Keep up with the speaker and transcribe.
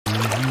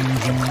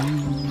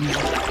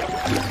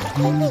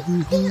Ikan,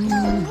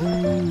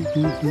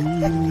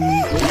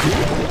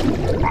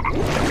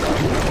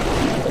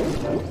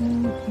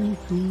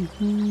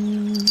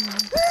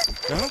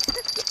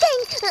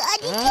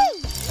 ada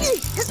ikan.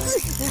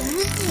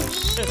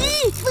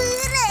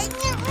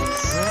 Beratnya.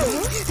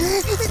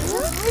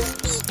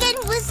 Ikan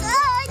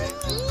besar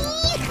ni.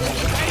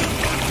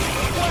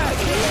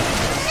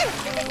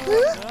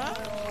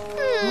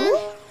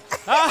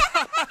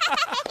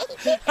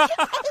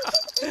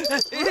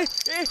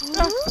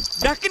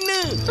 Dah kena.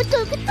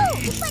 Betul.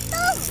 Cepat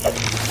tu.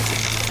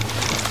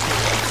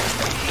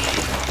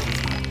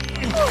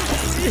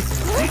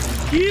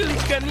 Kill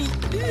ikan ni.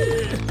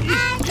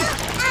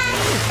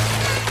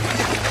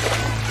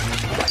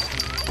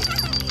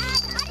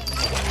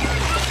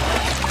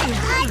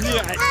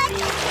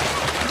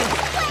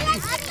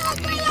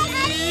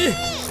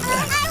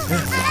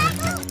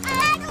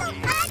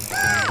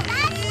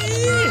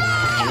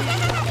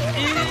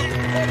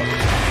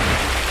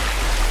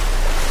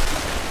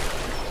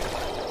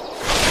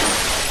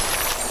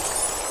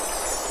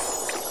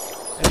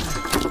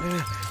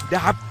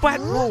 Dapat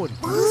pun.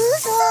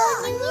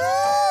 Besarnya.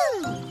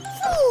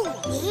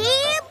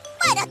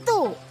 Hebat dah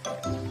tu.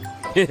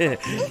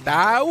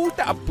 Tahu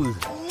tak apa.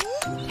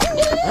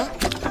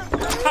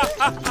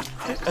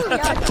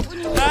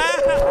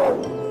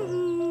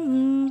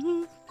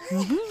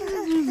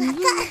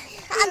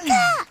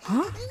 Akak.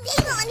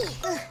 Tengok ni.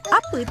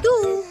 Apa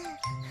tu?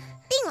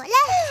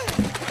 Tengoklah.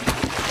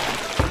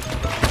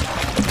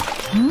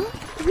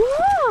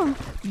 Wah,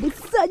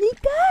 besarnya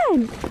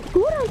ikan.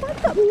 Korang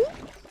tangkap ni?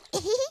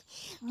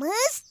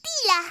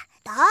 Mestilah.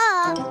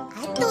 Tak,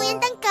 Atuk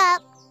yang tangkap.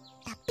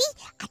 Tapi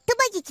Atuk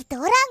bagi kita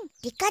orang.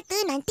 Dia kata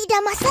nanti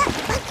dah masak,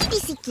 bagi dia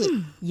sikit.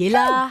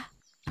 Yelah.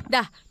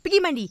 Dah,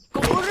 pergi mandi.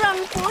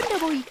 Korang pun dah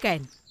bau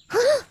ikan.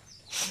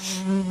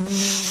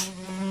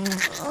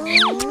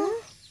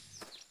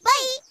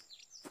 Baik.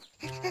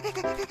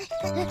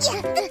 Ya,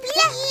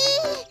 tepilah.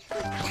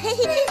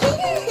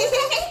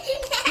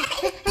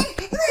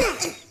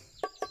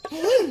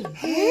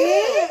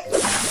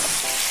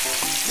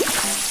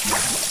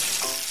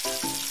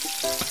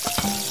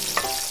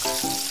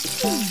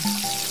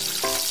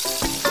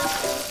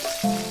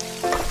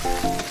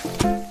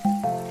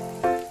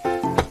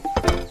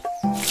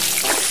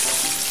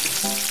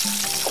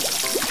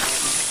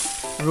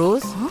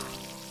 Ros,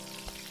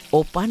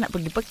 Opah nak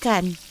pergi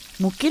pekan.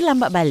 Mungkin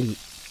lambat balik.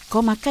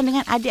 Kau makan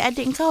dengan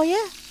adik-adik kau ya?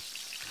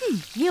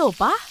 Ya,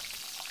 Opah.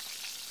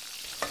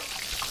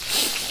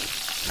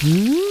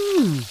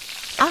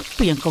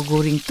 Apa yang kau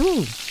goreng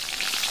tu?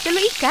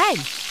 Telur ikan.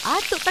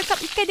 Atuk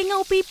tangkap ikan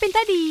dengan Upin Ipin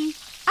tadi.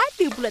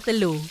 Ada pula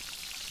telur.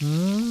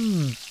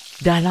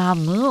 Dah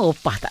lama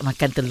Opah tak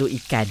makan telur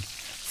ikan.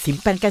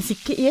 Simpankan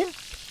sikit ya.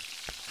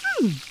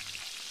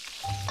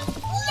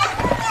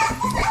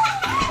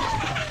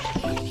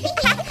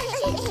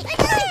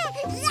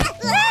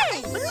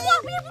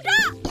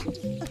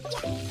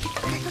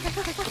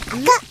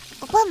 Kak,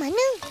 Opah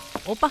mana?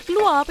 Opah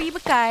keluar pergi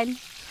pekan.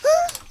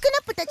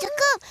 Kenapa tak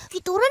cakap?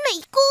 Kita orang nak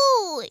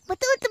ikut.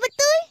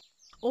 Betul.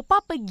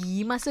 Opah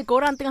pergi masa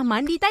korang tengah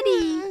mandi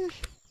tadi.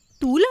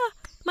 Itulah,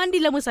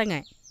 mandi lama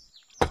sangat.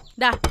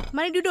 Dah,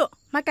 mari duduk.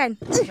 Makan.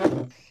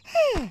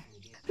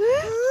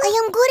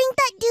 Ayam goreng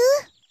tak ada.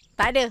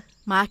 Tak ada.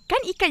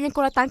 Makan ikan yang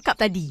korang tangkap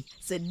tadi.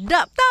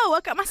 Sedap tau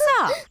akak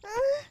masak.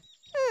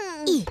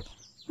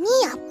 Ni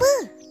apa?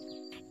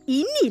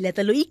 Inilah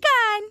telur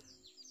ikan.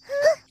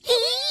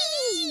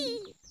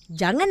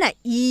 Jangan nak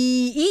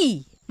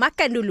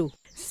makan dulu.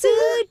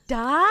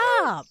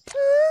 Sedap.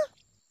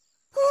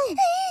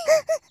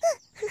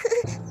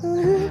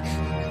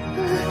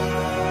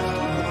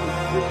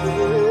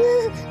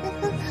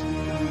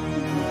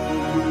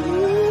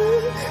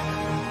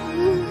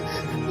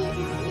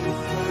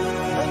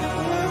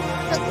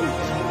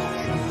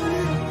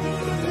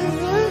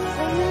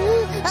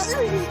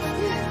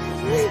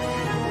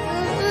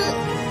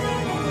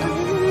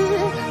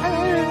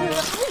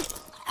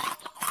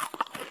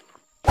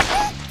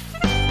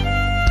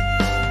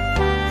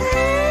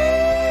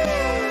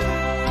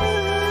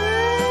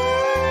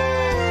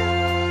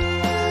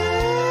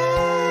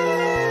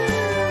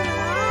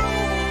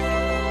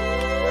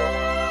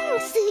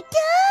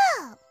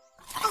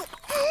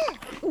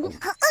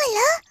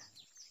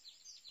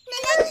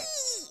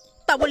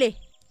 Tak boleh.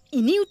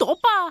 Ini untuk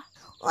Opah.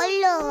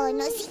 Alah,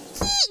 nak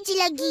sikit je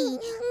lagi.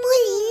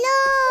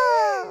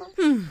 Bolehlah.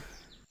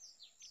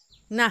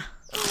 Nah,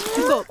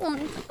 cukup.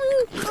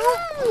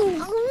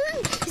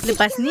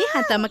 Lepas ni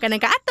hantar makanan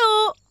kat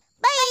Atuk.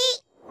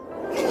 Baik.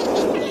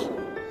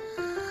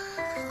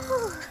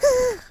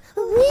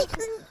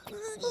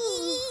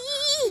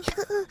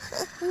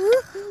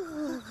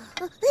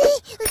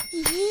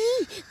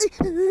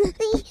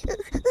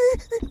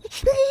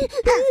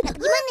 Nak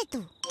pergi mana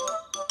tu?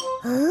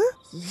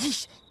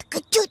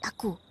 Terkejut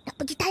aku. Nak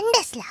pergi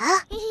tandas lah.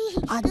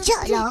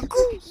 Ajaklah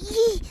aku.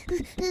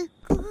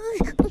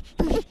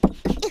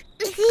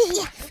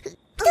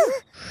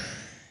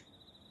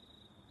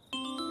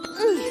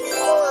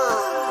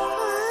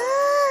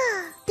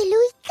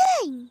 Telur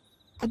ikan.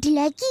 Ada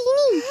lagi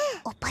ni.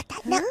 Opah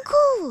tak nak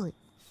kot.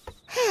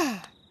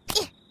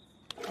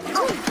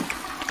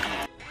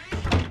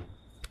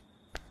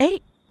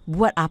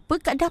 Buat apa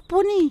kat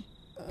dapur ni?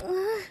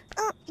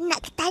 Nak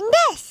ke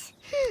tandas?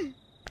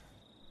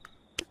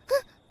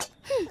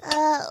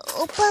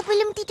 Opah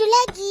belum tidur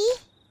lagi?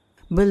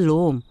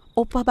 Belum.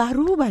 Opah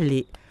baru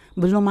balik.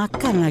 Belum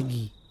makan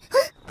lagi.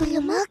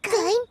 Belum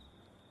makan?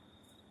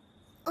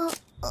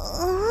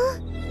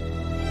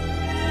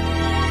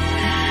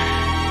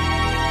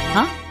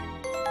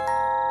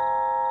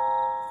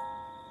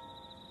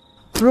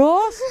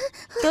 Ros,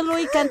 telur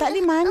ikan tak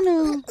di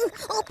mana?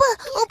 Opah.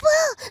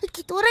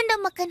 Kita orang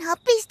dah makan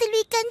habis telur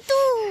ikan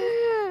tu.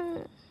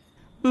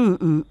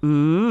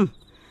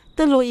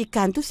 Telur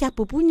ikan tu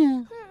siapa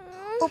punya?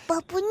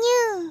 Opah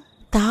punya.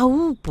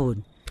 Tahu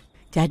pun.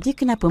 Jadi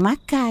kenapa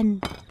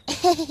makan?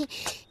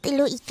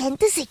 Telur ikan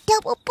tu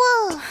sedap,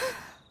 Opah.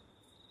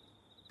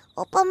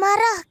 Opah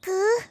marah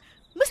ke?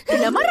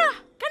 Mestilah marah.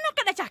 Kan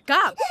akak dah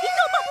cakap.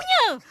 Itu Opah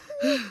punya.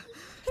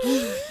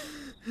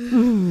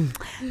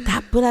 Tak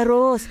apalah,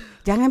 Ros.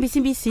 Jangan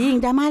bising-bising.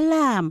 Dah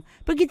malam.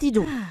 Pergi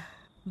tidur.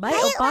 Baik,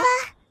 Opah.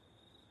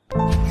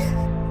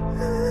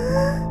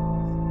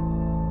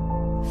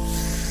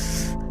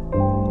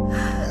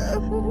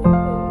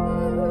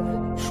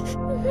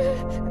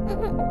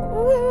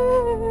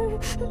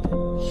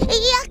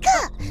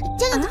 Akak.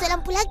 Jangan tutup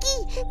lampu lagi.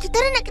 Kita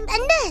orang nak ke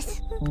tandas.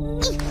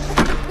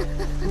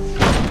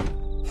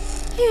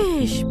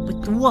 Ish,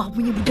 bertuah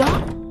punya budak.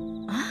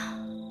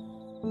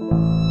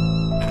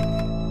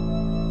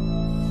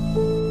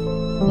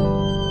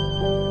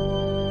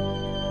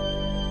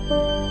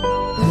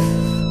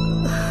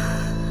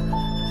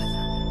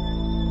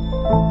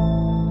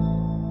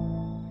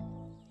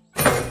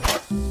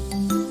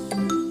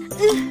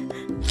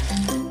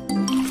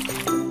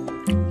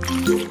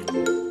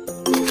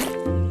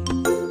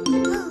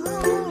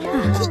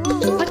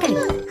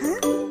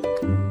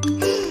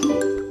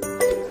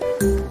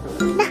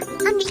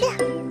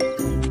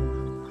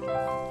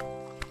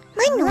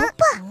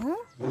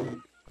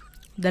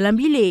 Dalam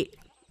bilik.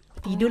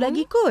 Tidur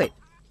lagi kot.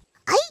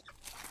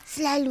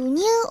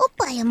 Selalunya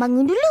Opah yang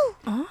bangun dulu.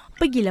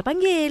 Pergilah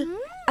panggil.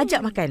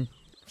 Ajak makan.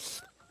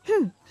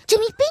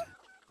 Jom Ipin.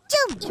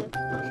 Jom.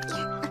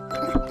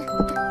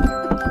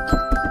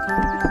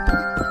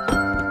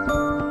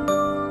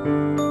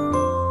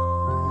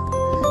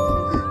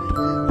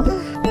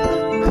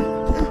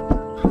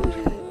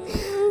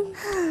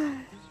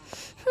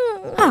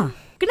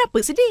 Kenapa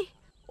sedih?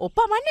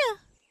 Opah mana?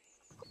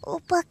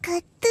 Opah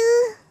kata...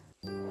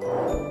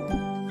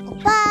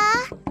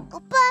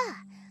 Opah,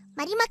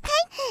 mari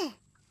makan.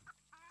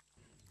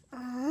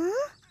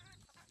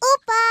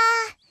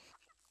 Opah.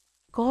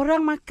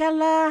 Korang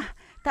makanlah.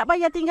 Tak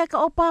payah tinggal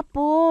kat Opah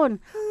pun.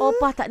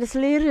 Opah tak ada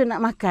selera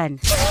nak makan.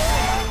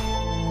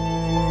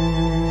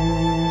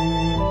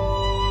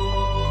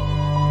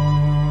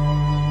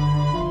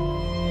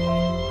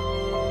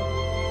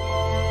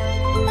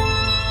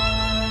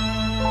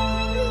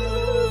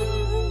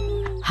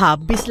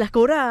 Habislah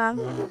korang.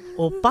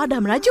 Opah dah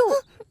merajuk.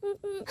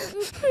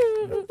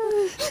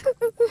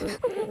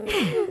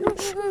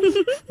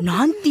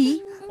 Nanti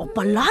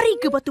Opah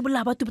lari ke batu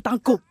belah batu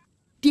bertangkup.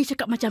 Dia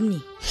cakap macam ni.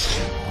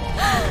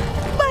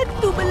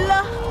 Batu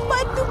belah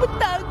batu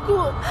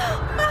bertangkup.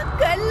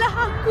 Makanlah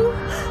aku.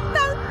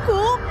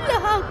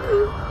 Tangkuplah aku.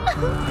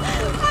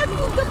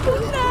 Aku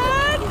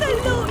kepungan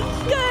telur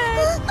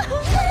ikan.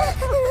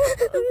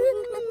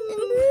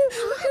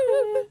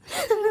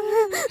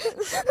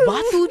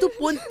 Batu tu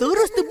pun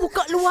terus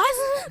terbuka luas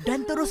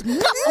dan terus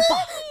ngap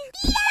Opah.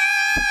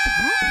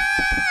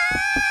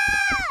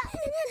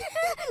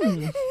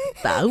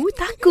 Tahu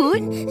takut?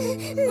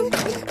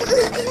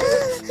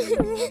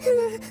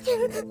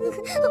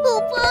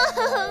 Opah,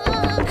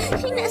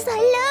 nak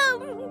salam.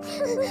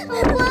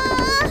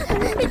 Opah,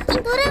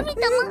 kita orang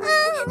minta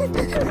maaf.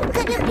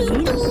 Bukalah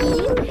pintu.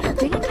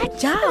 Jangan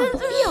kacau.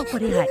 Biar Opah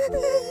rehat.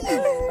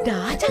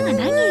 Dah, jangan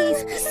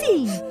nangis.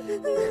 Bising.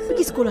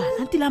 Pergi sekolah,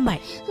 nanti lambat.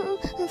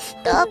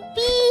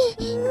 Tapi...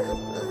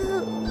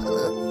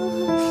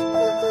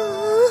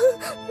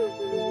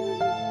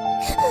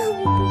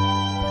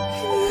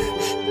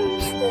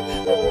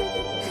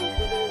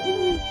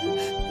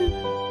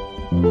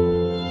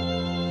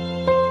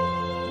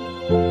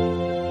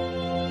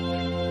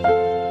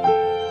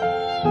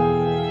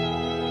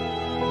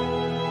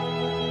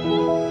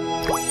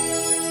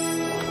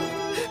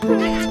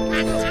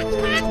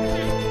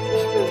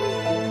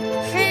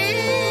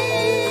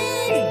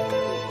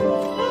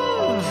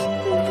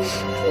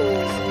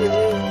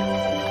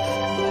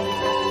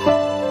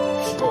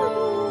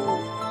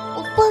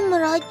 Opah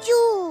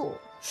merajuk.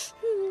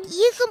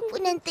 Dia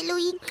kempunan telur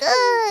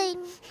ikan.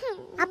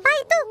 Apa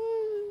itu?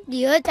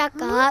 Dia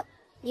cakap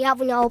dia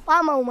punya Opah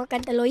mau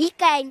makan telur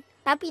ikan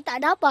tapi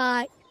tak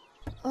dapat.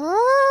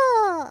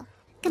 Oh,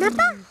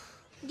 kenapa?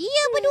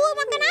 Dia berdua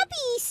makan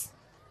habis.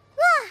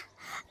 Wah,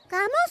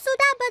 kamu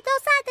sudah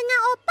berdosa dengan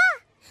Opah.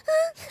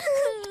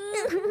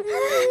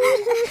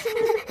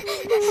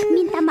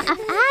 Minta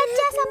maaf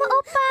aja sama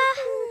Opah.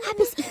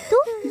 Habis itu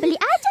beli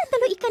aja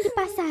telur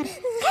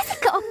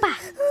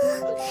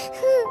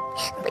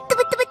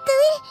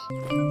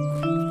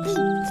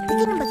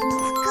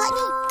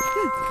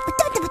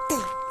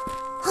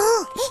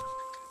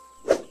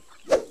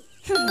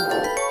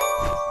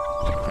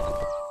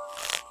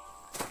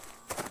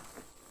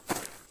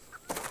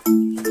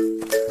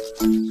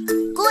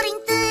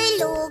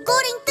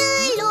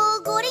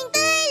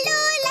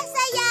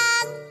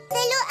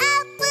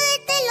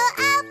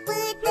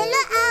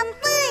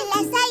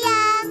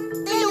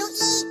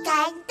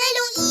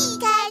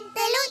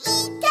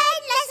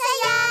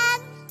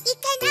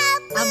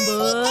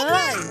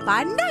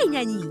pandai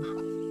nyanyi.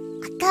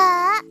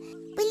 Kak,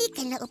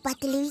 belikanlah Opah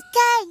telur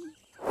ikan.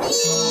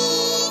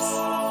 Please.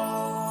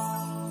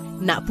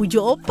 Nak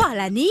pujuk Opah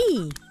lah ni.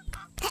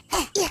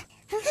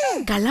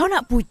 Kalau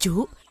nak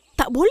pujuk,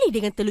 tak boleh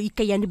dengan telur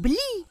ikan yang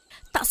dibeli.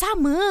 Tak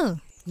sama.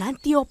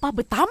 Nanti Opah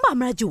bertambah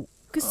melaju.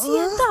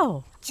 Kesian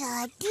tau.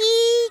 Jadi,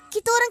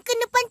 kita orang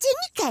kena pancing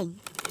ikan?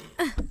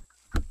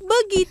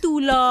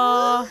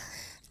 Begitulah.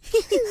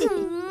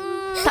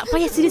 Tak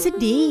payah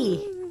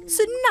sedih-sedih.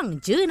 Senang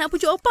je nak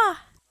pujuk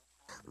Opah.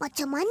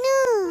 Macam mana?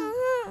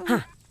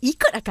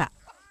 Ikut Kak.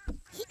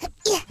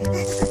 Ya.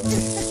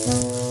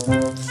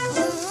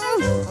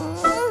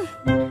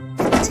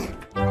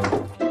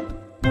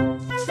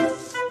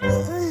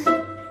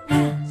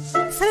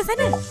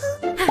 Sana.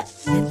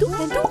 Bantu.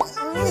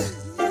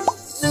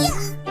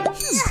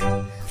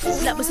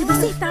 Nak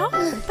bersih-bersih tau.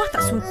 Opah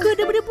tak suka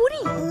debu-debu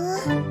ni.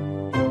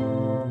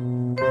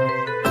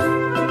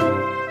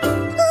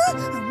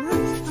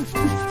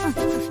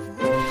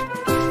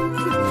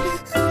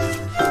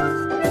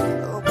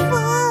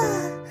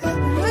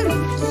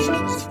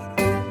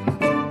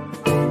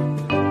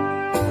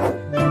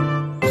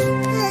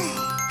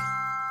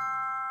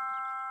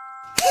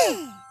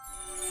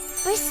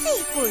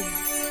 Bersih pun.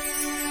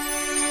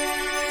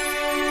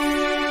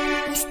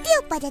 Mesti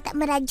Opah dah tak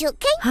merajuk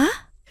kan?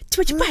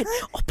 Cepat.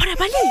 Opah dah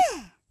balik.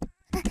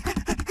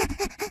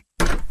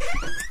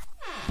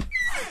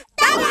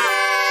 Tada!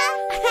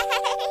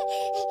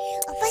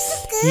 Opah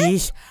suka?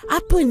 Ish,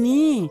 apa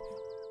ni?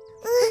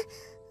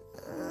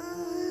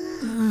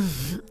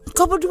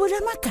 Kau berdua dah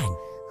makan?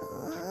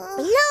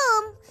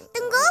 Belum.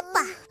 Tunggu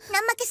Opah.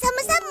 Nak makan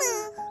sama-sama.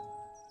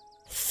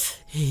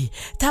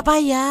 Tak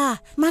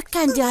payah.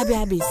 Makan je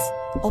habis-habis.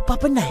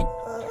 Opah penat.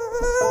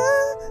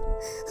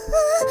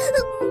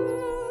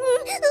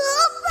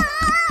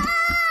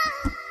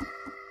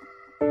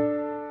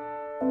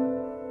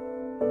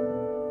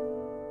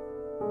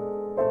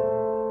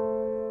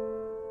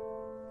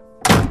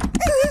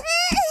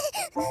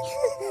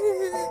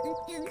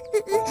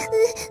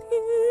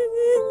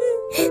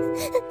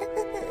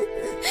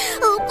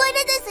 Opah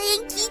dah tak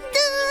sayang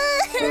kita.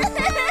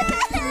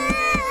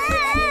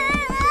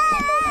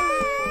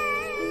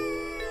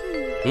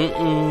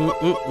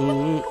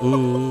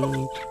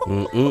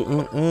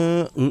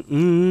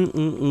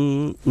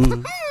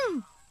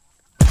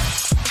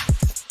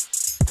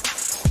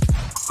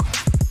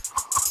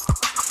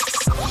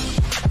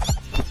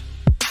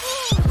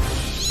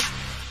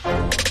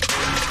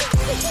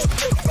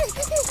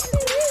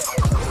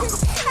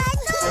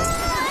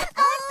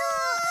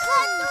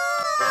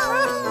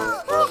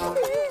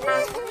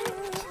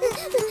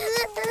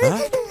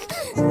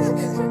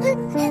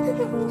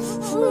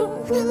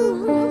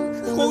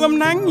 Korang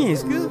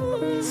menangis ke?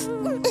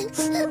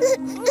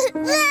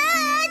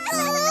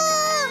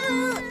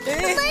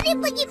 Mari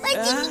pergi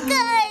pancing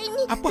ikan.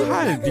 Apa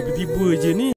hal tiba-tiba je ni?